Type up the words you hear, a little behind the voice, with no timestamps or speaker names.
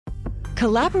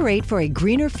Collaborate for a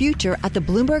greener future at the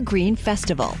Bloomberg Green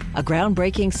Festival, a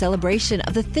groundbreaking celebration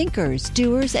of the thinkers,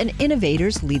 doers, and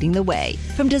innovators leading the way.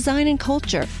 From design and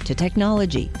culture to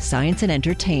technology, science, and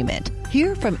entertainment.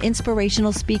 Hear from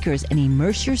inspirational speakers and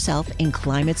immerse yourself in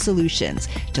climate solutions.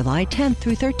 July 10th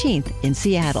through 13th in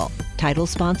Seattle. Title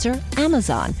sponsor,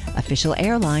 Amazon. Official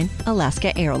airline,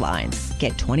 Alaska Airlines.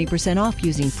 Get 20% off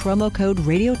using promo code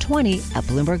radio20 at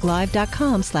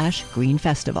BloombergLive.com/Green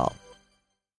Festival.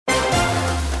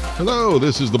 Hello,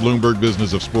 this is the Bloomberg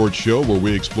Business of Sports show where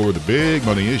we explore the big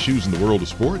money issues in the world of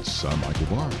sports. I'm Michael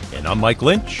Barr. And I'm Mike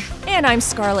Lynch. And I'm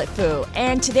Scarlett Fu.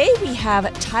 And today we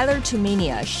have Tyler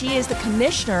Tumminia. She is the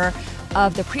commissioner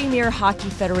of the Premier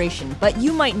Hockey Federation, but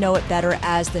you might know it better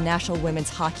as the National Women's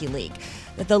Hockey League.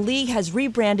 The league has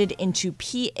rebranded into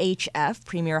PHF,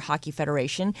 Premier Hockey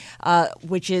Federation,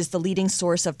 which is the leading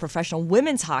source of professional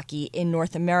women's hockey in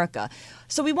North America.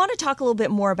 So we want to talk a little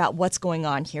bit more about what's going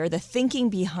on here, the thinking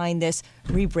behind this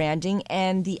rebranding,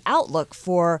 and the outlook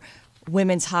for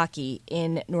women's hockey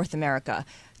in North America.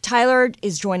 Tyler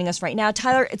is joining us right now.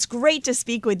 Tyler, it's great to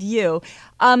speak with you.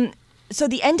 So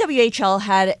the NWHL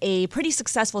had a pretty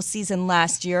successful season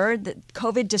last year.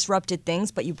 COVID disrupted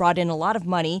things, but you brought in a lot of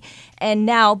money. And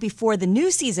now, before the new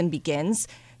season begins,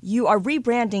 you are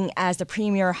rebranding as the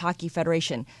Premier Hockey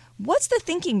Federation. What's the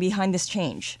thinking behind this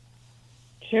change?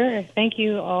 Sure. Thank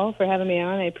you all for having me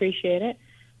on. I appreciate it.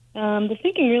 The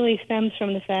thinking really stems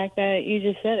from the fact that you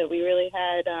just said it. We really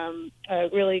had a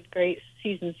really great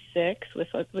season 6,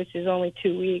 which is only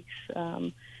 2 weeks,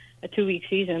 a 2-week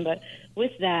season. But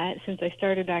with that, since I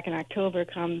started back in October,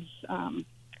 comes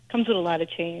with a lot of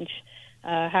change.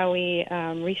 How we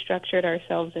restructured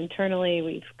ourselves internally.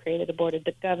 We've created a board of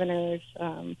governors.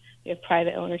 We have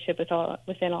private ownership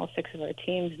within all 6 of our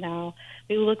teams now.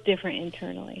 We look different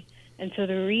internally. And so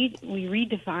we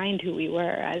redefined who we were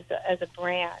as a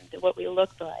brand, what we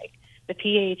looked like. The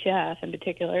PHF in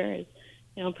particular is,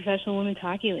 Professional Women's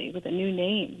Hockey League with a new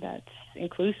name that's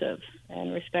inclusive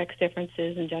and respects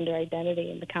differences in gender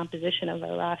identity and the composition of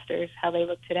our rosters, how they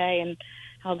look today and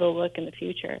how they'll look in the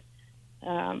future.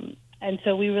 And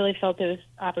so we really felt this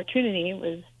opportunity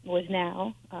was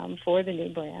now for the new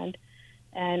brand,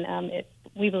 and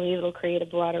we believe it'll create a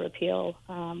broader appeal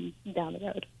down the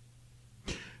road.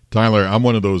 Tyler, I'm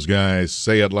one of those guys,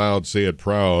 say it loud, say it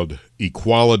proud,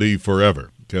 equality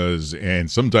forever.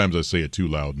 And sometimes I say it too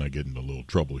loud and I get into a little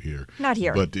trouble here. Not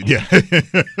here. But yeah,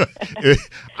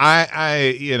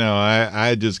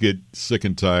 I just get sick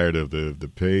and tired of the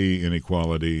pay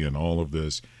inequality and all of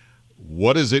this.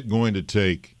 What is it going to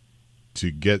take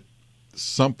to get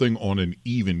something on an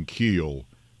even keel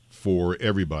for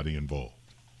everybody involved?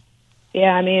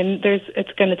 Yeah, I mean,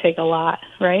 it's going to take a lot,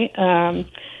 right?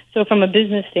 So from a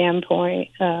business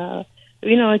standpoint,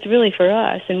 it's really for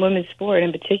us in women's sport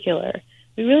in particular.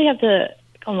 We really have to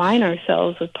align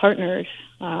ourselves with partners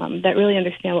that really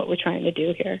understand what we're trying to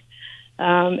do here.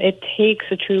 It takes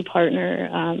a true partner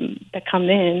that come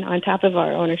in on top of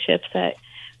our ownerships that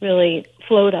really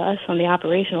float us on the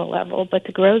operational level, but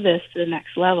to grow this to the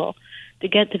next level, to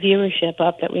get the viewership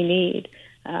up that we need,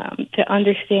 to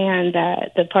understand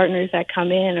that the partners that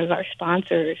come in as our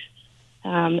sponsors,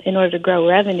 in order to grow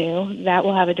revenue, that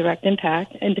will have a direct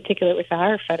impact, in particular with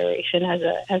our federation, has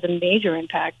a major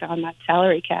impact on that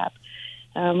salary cap.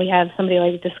 We have somebody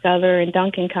like Discover and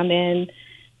Duncan come in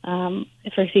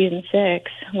for season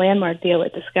 6, landmark deal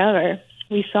with Discover.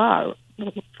 We saw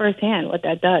firsthand what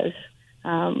that does.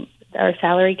 Our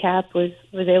salary cap was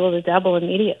able to double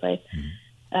immediately.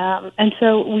 And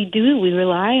so we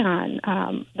rely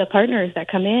on the partners that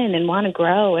come in and want to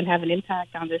grow and have an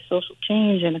impact on this social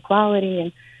change and equality.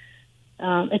 And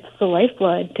it's the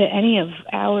lifeblood to any of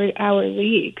our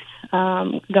leagues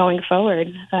going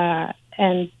forward.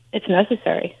 And it's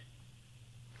necessary.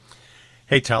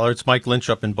 Hey, Tyler, it's Mike Lynch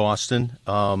up in Boston.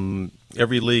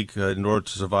 Every league, in order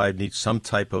to survive, needs some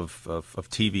type of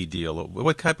TV deal.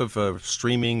 What type of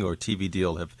streaming or TV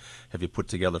deal have you put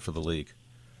together for the league?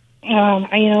 You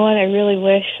know what? I really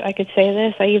wish I could say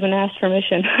this. I even asked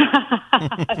permission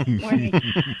this morning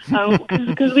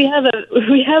because we have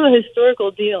a historical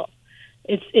deal.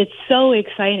 It's so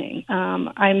exciting.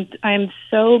 I'm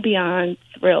so beyond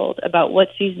thrilled about what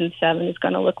season 7 is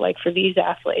going to look like for these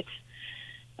athletes.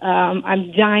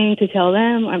 I'm dying to tell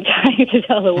them. I'm dying to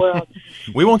tell the world.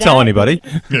 We won't tell anybody.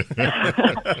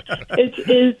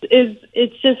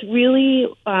 It's just really,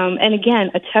 and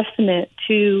again, a testament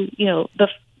to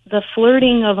the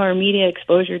flirting of our media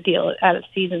exposure deal out of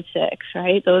season 6,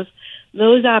 right?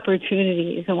 Those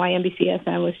opportunities and why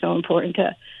NBCSN was so important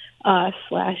to us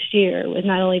last year was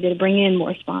not only did it bring in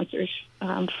more sponsors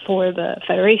for the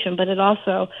federation, but it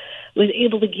also was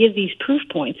able to give these proof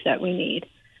points that we need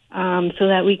so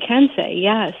that we can say,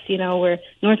 yes, we're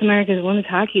North America's Women's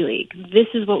Hockey League. This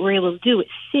is what we're able to do with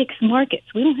 6 markets.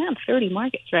 We don't have 30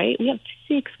 markets, right? We have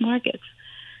 6 markets.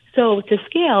 So to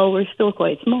scale, we're still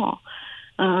quite small.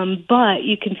 But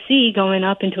you can see going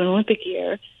up into an Olympic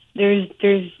year,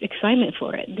 there's excitement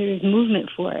for it. There's movement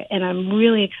for it. And I'm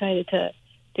really excited to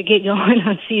get going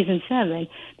on season 7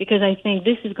 because I think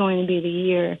this is going to be the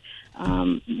year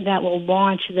that will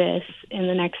launch this in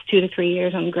the next 2 to 3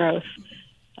 years on growth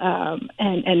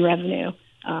and revenue.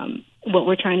 What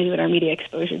we're trying to do with our media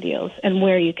exposure deals and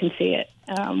where you can see it,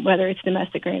 whether it's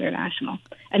domestic or international.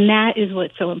 And that is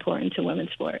what's so important to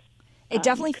women's sport. It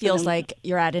definitely feels like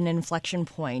you're at an inflection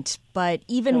point, but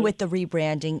even with the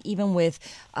rebranding, even with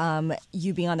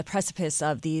you being on the precipice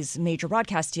of these major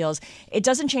broadcast deals, it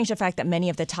doesn't change the fact that many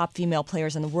of the top female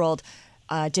players in the world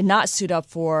did not suit up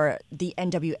for the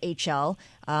NWHL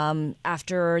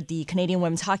after the Canadian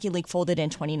Women's Hockey League folded in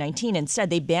 2019. Instead,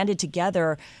 they banded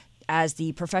together as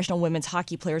the Professional Women's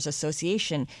Hockey Players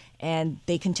Association, and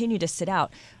they continue to sit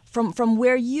out. From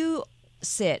where you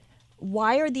sit,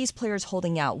 why are these players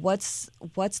holding out? What's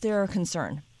their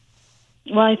concern?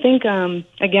 Well, I think,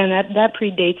 again, that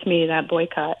predates me, that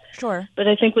boycott. Sure. But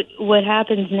I think what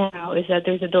happens now is that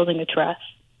there's a building of trust,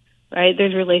 right?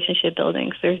 There's relationship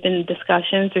buildings. There's been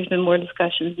discussions. There's been more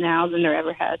discussions now than there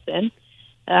ever has been.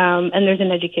 And there's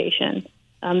an education.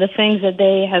 The things that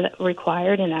they have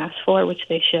required and asked for, which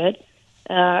they should,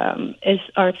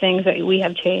 are things that we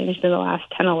have changed in the last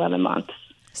 10, 11 months.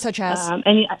 Such as?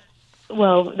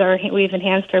 We've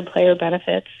enhanced our player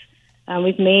benefits.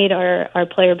 We've made our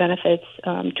player benefits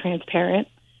transparent.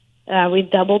 We've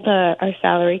doubled our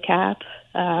salary cap.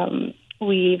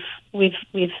 We've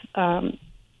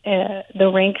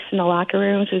the rinks in the locker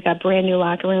rooms. We've got brand new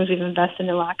locker rooms. We've invested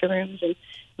in locker rooms and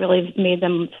really made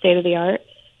them state of the art.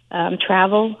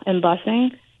 Travel and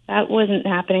busing, that wasn't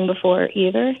happening before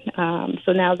either.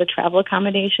 So now the travel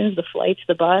accommodations, the flights,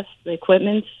 the bus, the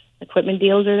equipment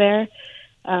deals are there.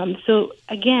 So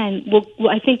again,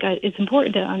 I think it's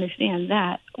important to understand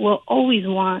that we'll always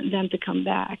want them to come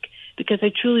back because I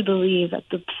truly believe that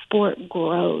the sport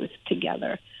grows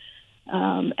together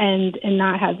and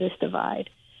not have this divide.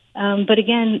 But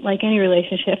again, like any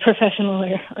relationship, professional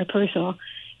or personal,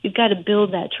 you've got to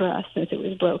build that trust since it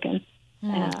was broken.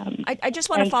 I just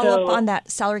want to follow up on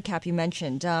that salary cap you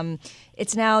mentioned.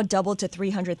 It's now doubled to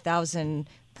 $300,000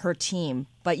 per team,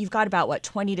 but you've got about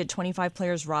 20 to 25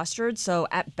 players rostered. So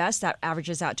at best, that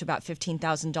averages out to about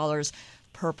 $15,000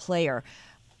 per player.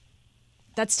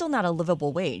 That's still not a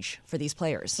livable wage for these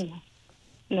players.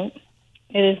 No,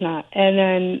 it is not. And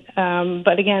then,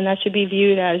 but again, that should be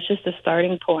viewed as just a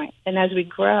starting point. And as we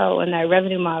grow and that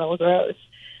revenue model grows,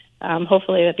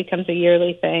 hopefully that becomes a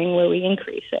yearly thing where we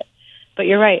increase it. But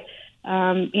you're right.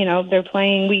 They're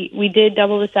playing. We did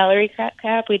double the salary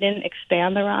cap. We didn't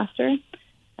expand the roster.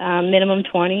 Minimum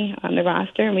 20 on the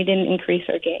roster, and we didn't increase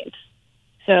our games.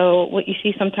 So what you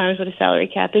see sometimes with a salary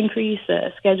cap increase,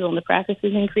 the schedule and the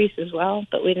practices increase as well,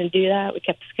 but we didn't do that. We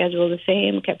kept the schedule the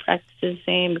same, we kept practices the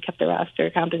same, we kept the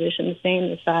roster composition the same,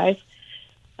 the size.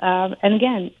 And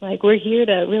again, we're here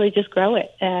to really just grow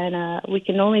it, and we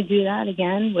can only do that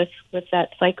again with that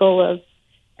cycle of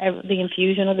the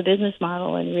infusion of the business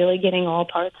model and really getting all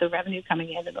parts of revenue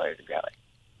coming in order to grow it.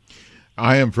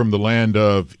 I am from the land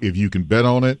of if you can bet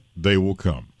on it, they will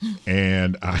come,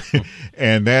 and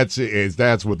that's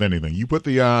with anything. You put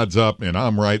the odds up, and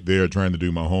I'm right there trying to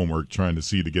do my homework, trying to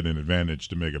see to get an advantage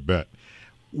to make a bet.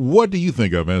 What do you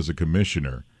think of as a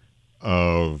commissioner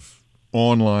of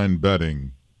online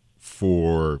betting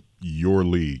for your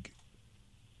league?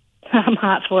 I'm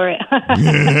hot for it.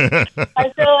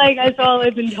 I feel like that's all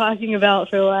I've been talking about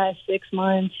for the last 6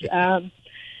 months.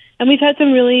 And we've had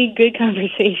some really good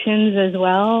conversations as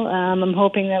well. I'm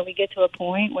hoping that we get to a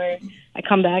point where I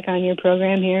come back on your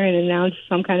program here and announce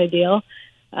some kind of deal.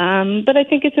 But I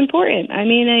think it's important. I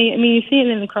mean, you see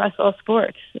it across all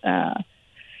sports. And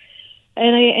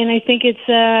I think it's,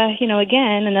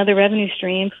 again, another revenue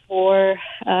stream for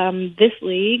this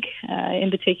league in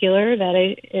particular, that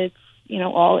it's,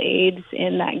 all aids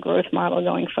in that growth model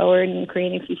going forward and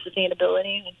creating some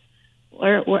sustainability.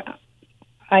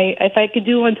 If I could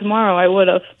do one tomorrow, I would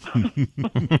have.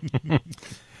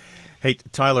 Hey,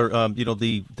 Tyler,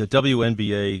 the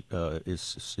WNBA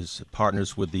is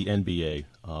partners with the NBA,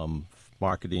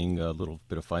 marketing, a little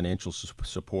bit of financial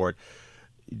support.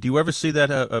 Do you ever see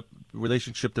that a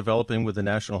relationship developing with the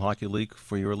National Hockey League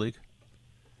for your league?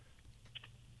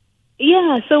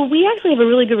 Yeah, so we actually have a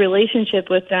really good relationship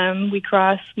with them. We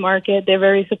cross market. They're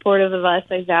very supportive of us.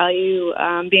 I value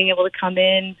being able to come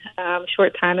in a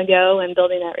short time ago and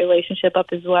building that relationship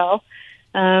up as well.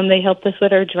 They helped us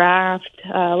with our draft.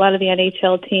 A lot of the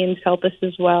NHL teams help us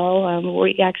as well.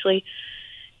 We actually,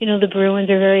 the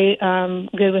Bruins are very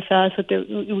good with us.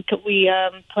 We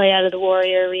play out of the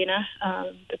Warrior Arena,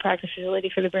 the practice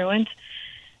facility for the Bruins.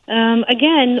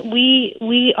 Again,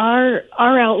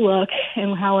 our outlook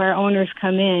and how our owners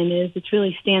come in is it's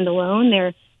really standalone.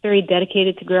 They're very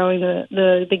dedicated to growing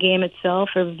the game itself.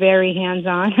 They're very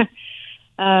hands-on.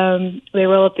 They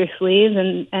roll up their sleeves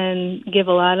and give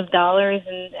a lot of dollars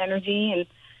and energy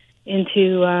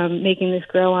into making this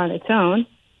grow on its own.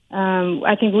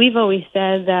 I think we've always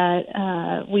said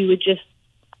that we would just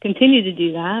continue to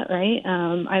do that, right?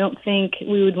 I don't think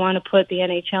we would want to put the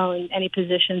NHL in any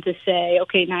position to say,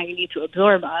 okay, now you need to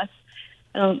absorb us.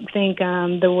 I don't think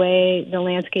the way the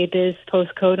landscape is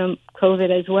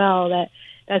post-COVID as well,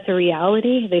 that's a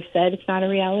reality. They've said it's not a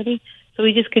reality. So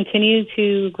we just continue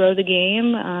to grow the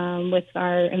game with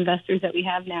our investors that we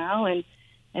have now and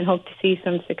hope to see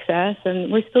some success.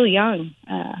 And we're still young.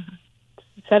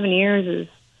 7 years is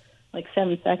like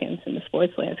 7 seconds in the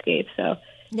sports landscape, so...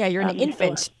 Yeah, you're an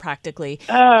infant, practically.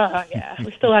 Oh, yeah.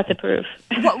 We still have to prove.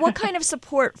 What kind of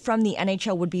support from the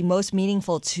NHL would be most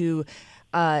meaningful to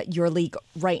your league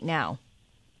right now?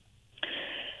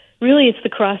 Really, it's the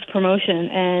cross-promotion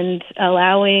and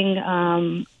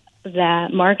allowing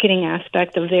that marketing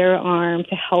aspect of their arm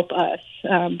to help us.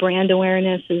 Brand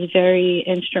awareness is very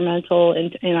instrumental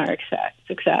in our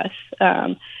success.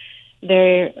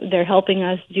 They're helping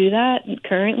us do that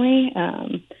currently.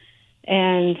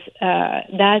 And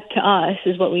that to us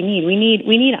is what we need. We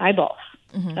need eyeballs.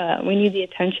 Mm-hmm. We need the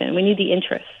attention. We need the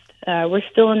interest. We're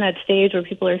still in that stage where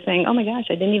people are saying, "Oh my gosh,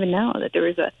 I didn't even know that there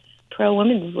was a pro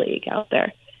women's league out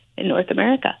there in North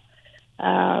America,"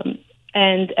 and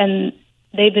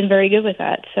they've been very good with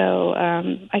that. So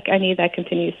I need that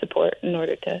continued support in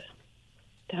order to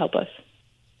help us.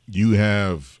 You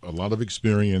have a lot of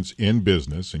experience in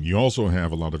business, and you also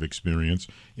have a lot of experience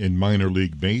in minor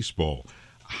league baseball.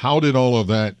 How did all of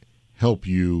that help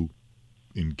you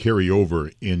and carry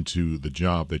over into the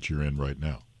job that you're in right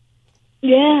now?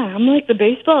 Yeah, I'm like the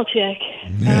baseball chick.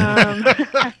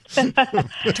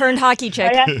 Turned hockey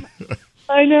chick.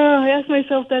 I know. I ask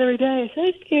myself that every day. So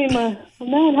I became a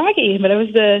man in hockey, but I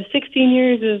was the 16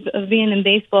 years of being in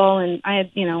baseball, and I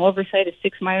had, oversight of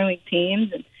 6 minor league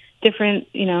teams and different,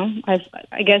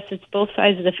 I guess it's both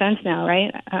sides of the fence now,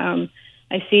 right?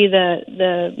 I see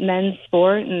the men's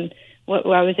sport and what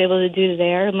I was able to do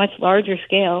there, much larger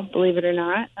scale, believe it or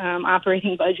not.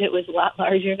 Operating budget was a lot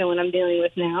larger than what I'm dealing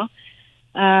with now.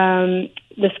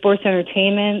 The sports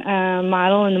entertainment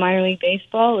model in the minor league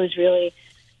baseball was really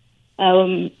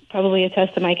probably a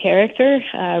test of my character.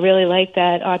 I really like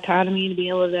that autonomy to be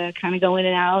able to kind of go in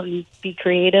and out and be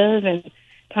creative and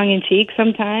tongue-in-cheek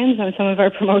sometimes on some of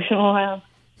our promotional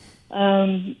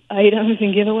items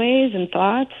and giveaways and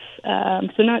thoughts.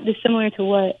 So not dissimilar to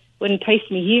what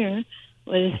enticed me here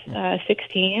was 6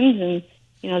 teams and,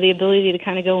 the ability to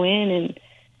kind of go in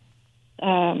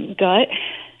and gut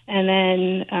and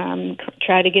then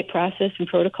try to get process and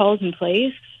protocols in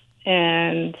place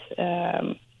and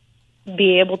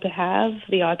be able to have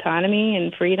the autonomy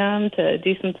and freedom to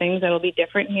do some things that will be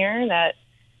different here that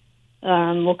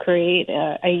will create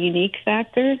a unique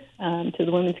factor to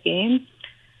the women's game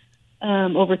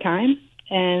over time.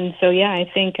 And so, yeah, I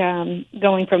think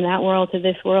going from that world to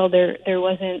this world, there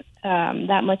wasn't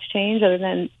that much change other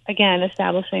than, again,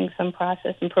 establishing some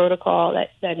process and protocol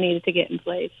that needed to get in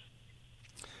place.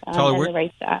 Tyler, the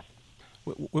right staff.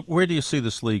 Where do you see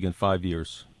this league in 5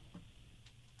 years?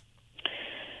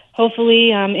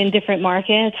 Hopefully in different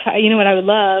markets. You know what I would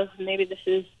love? Maybe this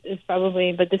is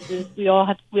probably, but this is we all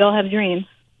have dreams.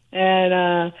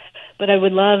 And but I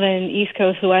would love an East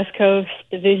Coast, West Coast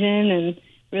division and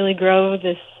really grow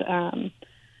this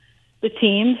the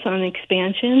teams on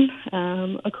expansion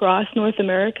across North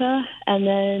America, and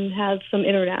then have some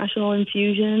international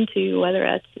infusion to whether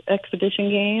it's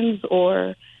exhibition games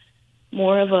or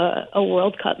more of a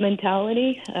World Cup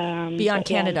mentality. Beyond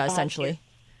Canada, essentially.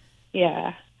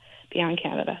 Yeah, beyond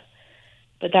Canada.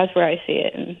 But that's where I see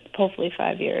it in hopefully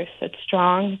 5 years. It's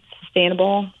strong,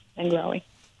 sustainable, and growing.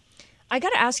 I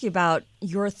got to ask you about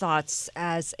your thoughts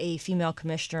as a female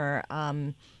commissioner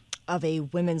of a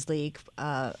women's league.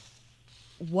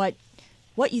 What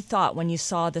you thought when you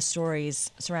saw the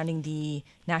stories surrounding the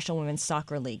National Women's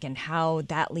Soccer League and how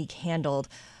that league handled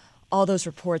all those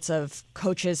reports of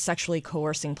coaches sexually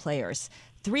coercing players.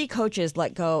 3 coaches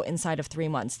let go inside of 3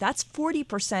 months. That's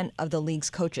 40% of the league's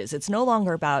coaches. It's no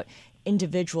longer about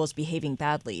individuals behaving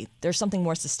badly. There's something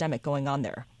more systemic going on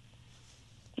there.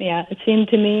 Yeah, it seemed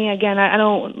to me, again, I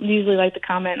don't usually like to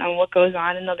comment on what goes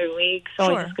on in other leagues,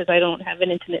 only Sure. just because I don't have an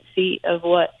intimate seat of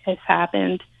what has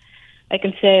happened. I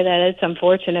can say that it's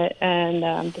unfortunate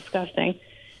and disgusting.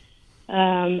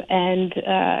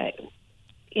 I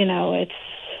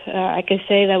could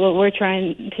say that what we're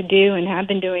trying to do and have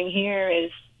been doing here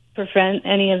is prevent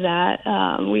any of that.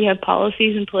 We have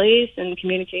policies in place and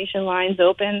communication lines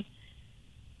open.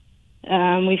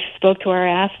 We spoke to our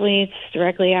athletes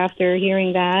directly after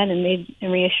hearing that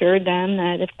and reassured them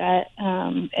that if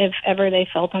ever they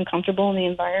felt uncomfortable in the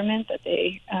environment, that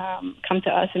they come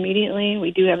to us immediately. We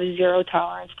do have a zero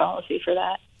tolerance policy for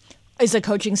that. Is the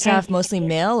coaching staff mostly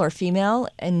male or female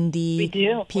in the We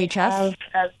do. PHF?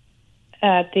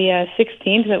 At the 6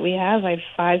 teams that we have, I have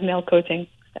 5 male coaching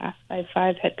staff. I have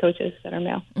 5 head coaches that are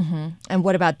male. And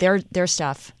what about their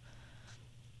staff?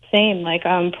 Same,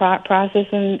 process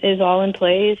is all in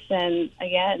place, and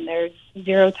again, there's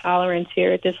zero tolerance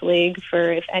here at this league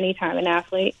for if any time an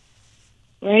athlete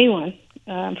or anyone,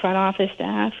 front office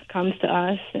staff, comes to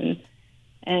us and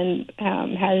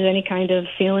has any kind of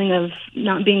feeling of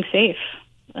not being safe.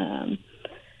 And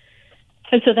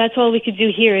so that's all we could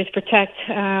do here is protect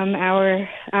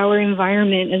our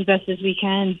environment as best as we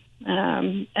can.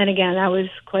 And again, that was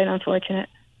quite unfortunate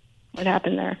what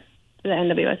happened there to the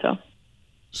NWSL.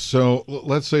 So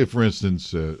let's say, for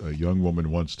instance, a young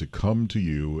woman wants to come to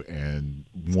you and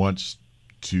wants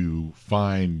to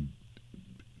find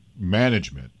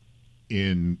management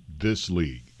in this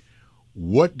league.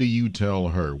 What do you tell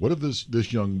her? What if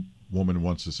this young woman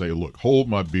wants to say, look, hold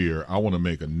my beer, I want to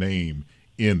make a name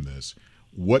in this.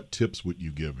 What tips would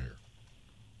you give her?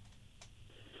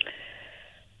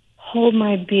 Hold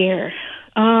my beer.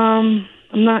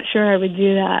 I'm not sure I would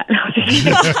do that.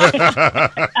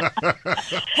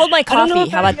 Hold my I don't know coffee.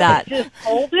 if How I about that? would just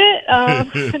hold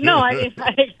it. No,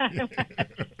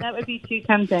 that would be too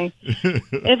tempting.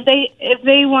 If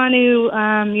they want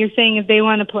to, you're saying if they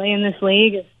want to play in this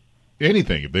league.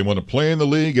 Anything. If they want to play in the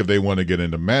league, if they want to get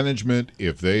into management,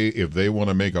 if they want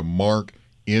to make a mark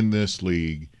in this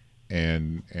league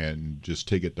and just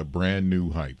take it to brand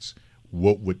new heights,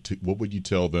 what would you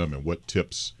tell them, and what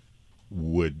tips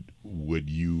would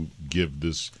you give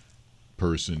this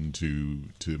person to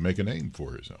make a name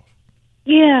for herself?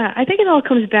 Yeah, I think it all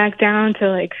comes back down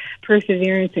to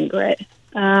perseverance and grit.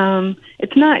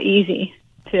 It's not easy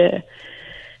to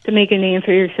make a name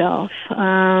for yourself,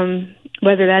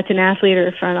 whether that's an athlete or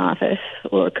a front office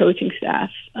or coaching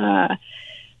staff.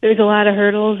 There's a lot of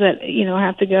hurdles that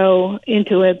have to go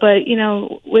into it, but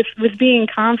with being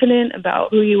confident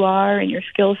about who you are and your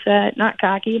skill set, not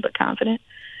cocky but confident.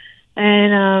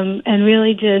 And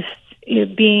really just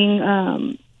being,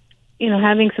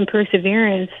 having some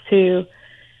perseverance to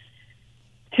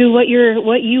what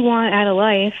you want out of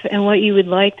life and what you would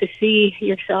like to see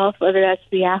yourself, whether that's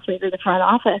the athlete or the front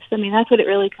office. I mean, that's what it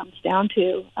really comes down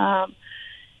to.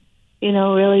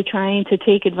 Really trying to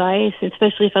take advice,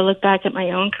 especially if I look back at my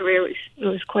own career, it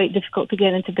was quite difficult to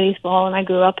get into baseball, and I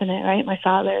grew up in it, right? My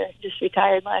father just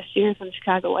retired last year from the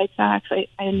Chicago White Sox.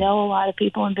 I know a lot of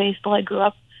people in baseball. I grew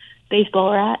up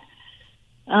baseball rat.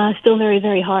 Still very,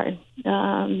 very hard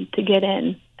to get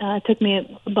in. It took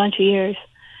me a bunch of years.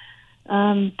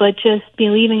 But just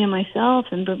believing in myself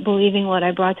and believing what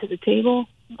I brought to the table.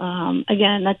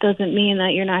 Again, that doesn't mean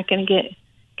that you're not going to get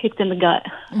kicked in the gut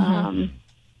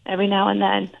every now and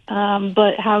then.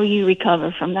 But how you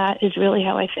recover from that is really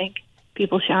how I think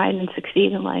people shine and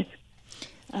succeed in life.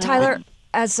 Tyler,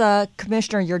 as a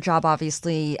commissioner, your job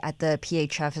obviously at the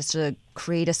PHF is to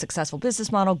create a successful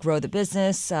business model, grow the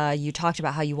business. You talked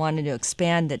about how you wanted to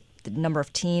expand the number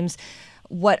of teams.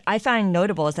 What I find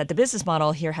notable is that the business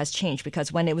model here has changed,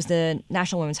 because when it was the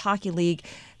National Women's Hockey League,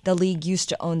 the league used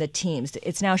to own the teams.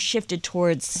 It's now shifted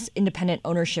towards independent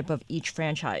ownership of each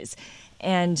franchise.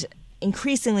 And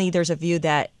increasingly, there's a view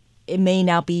that it may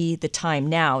now be the time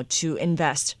now to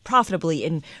invest profitably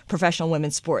in professional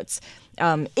women's sports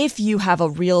if you have a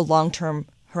real long-term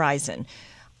horizon.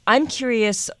 I'm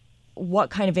curious what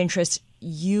kind of interest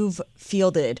you've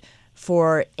fielded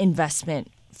for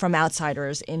investment from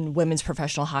outsiders in women's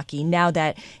professional hockey now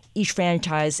that each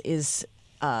franchise is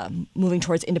moving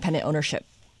towards independent ownership.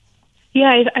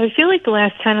 Yeah, I feel like the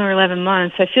last 10 or 11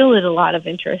 months, I fielded a lot of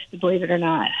interest, believe it or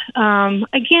not.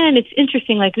 Again, it's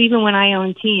interesting, even when I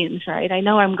own teams, right? I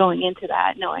know I'm going into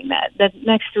that knowing that the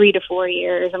next 3 to 4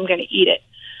 years, I'm going to eat it.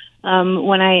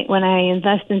 When I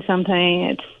invest in something,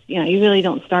 it's, you really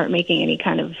don't start making any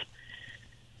kind of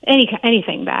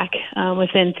anything back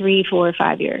within 3, 4, or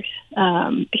 5 years.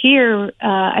 Here,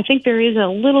 I think there is a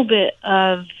little bit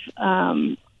of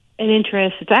an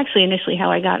interest. It's actually initially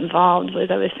how I got involved. Was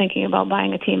I was thinking about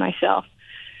buying a team myself.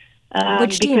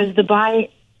 Which team? Because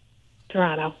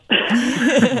Toronto.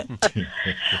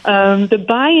 The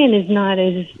buy-in is not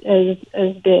as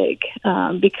big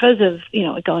because of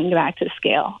it going back to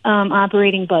scale.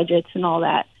 Operating budgets and all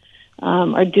that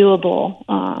are doable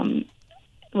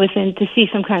to see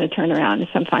some kind of turnaround and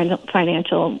some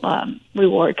financial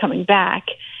reward coming back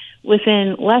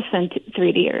within less than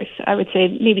 3 years. I would say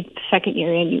maybe the second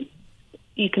year in,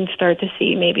 you can start to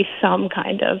see maybe some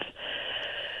kind of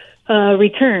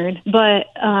return. But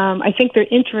I think their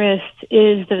interest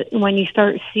is that when you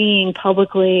start seeing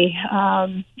publicly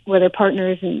where their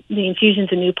partners and the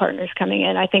infusions of new partners coming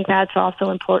in, I think that's also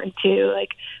important too. Like,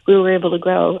 we were able to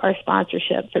grow our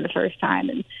sponsorship for the first time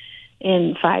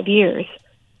in 5 years.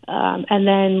 And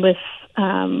then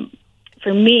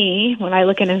for me, when I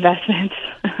look at investments,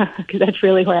 because that's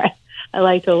really where I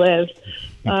like to live,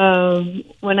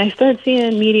 when I start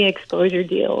seeing media exposure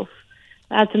deals,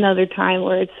 that's another time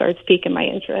where it starts piquing my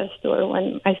interest, or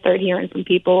when I start hearing from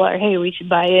people, or hey, we should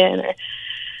buy in,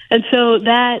 and so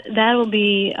that'll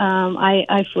be.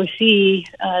 I foresee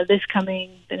this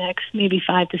coming the next maybe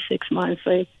 5 to 6 months.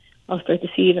 I'll start to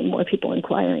see even more people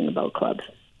inquiring about clubs.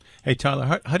 Hey,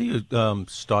 Tyler, how do you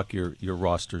stock your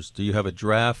rosters? Do you have a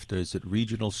draft? Is it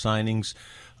regional signings?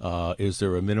 Is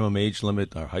there a minimum age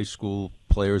limit? Are high school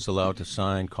players allowed to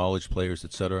sign, college players,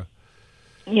 et cetera?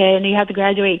 Yeah, and you have to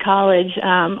graduate college.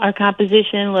 Our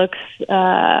composition looks,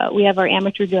 we have our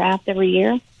amateur draft every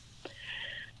year.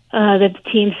 The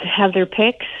teams have their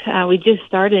picks. We just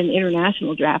started an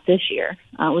international draft this year,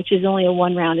 which is only a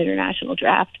one-round international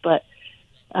draft. But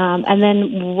and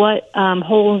then what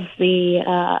holes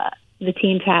the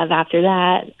teams have after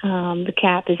that, the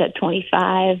cap is at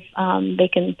 25. They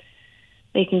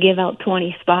can give out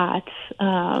 20 spots.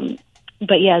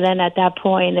 But yeah, then at that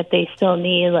point, if they still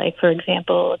need, like, for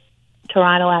example,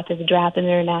 Toronto after the draft and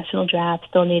the international draft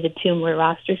still needed 2 more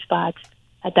roster spots,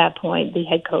 at that point, the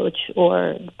head coach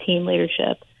or the team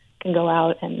leadership can go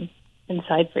out and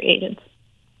sign free agents.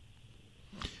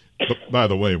 By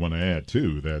the way, I want to add,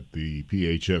 too, that the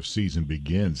PHF season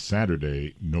begins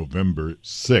Saturday, November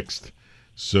 6th.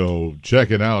 So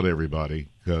check it out, everybody,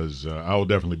 because I will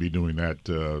definitely be doing that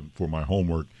for my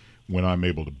homework when I'm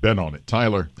able to bet on it.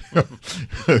 Tyler,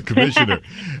 Commissioner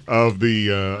of the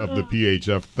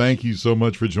PHF, thank you so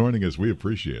much for joining us. We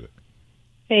appreciate it.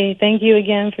 Hey, thank you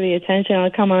again for the attention.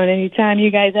 I'll come on anytime you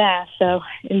guys ask, so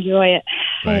enjoy it.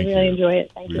 I really enjoy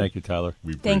it. Thank you, Tyler.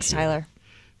 Thanks, Tyler.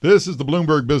 This is the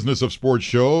Bloomberg Business of Sports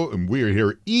show, and we are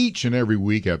here each and every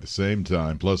week at the same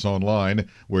time, plus online,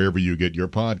 wherever you get your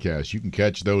podcasts. You can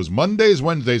catch those Mondays,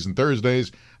 Wednesdays, and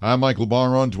Thursdays. I'm Michael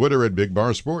Barr on Twitter at Big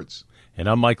Bar Sports. And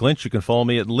I'm Mike Lynch. You can follow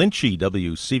me at Lynchy,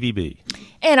 WCVB.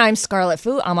 And I'm Scarlett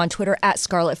Fu. I'm on Twitter at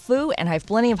Scarlett Fu, and I have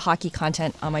plenty of hockey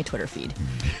content on my Twitter feed.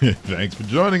 Thanks for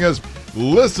joining us.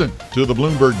 Listen to the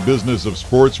Bloomberg Business of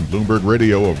Sports from Bloomberg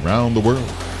Radio around the world.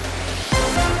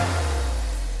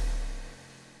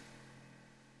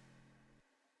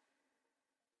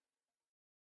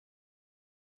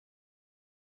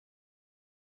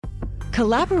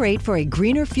 Collaborate for a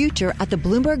greener future at the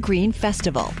Bloomberg Green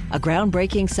Festival, a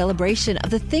groundbreaking celebration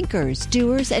of the thinkers,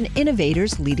 doers, and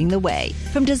innovators leading the way.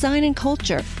 From design and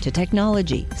culture to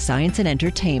technology, science, and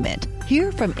entertainment.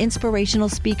 Hear from inspirational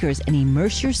speakers and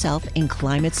immerse yourself in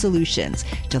climate solutions.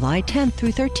 July 10th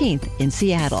through 13th in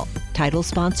Seattle. Title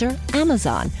sponsor,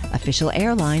 Amazon. Official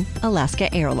airline,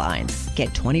 Alaska Airlines. Get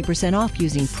 20% off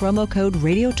using promo code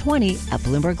Radio20 at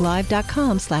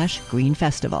BloombergLive.com/Green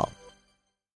Festival.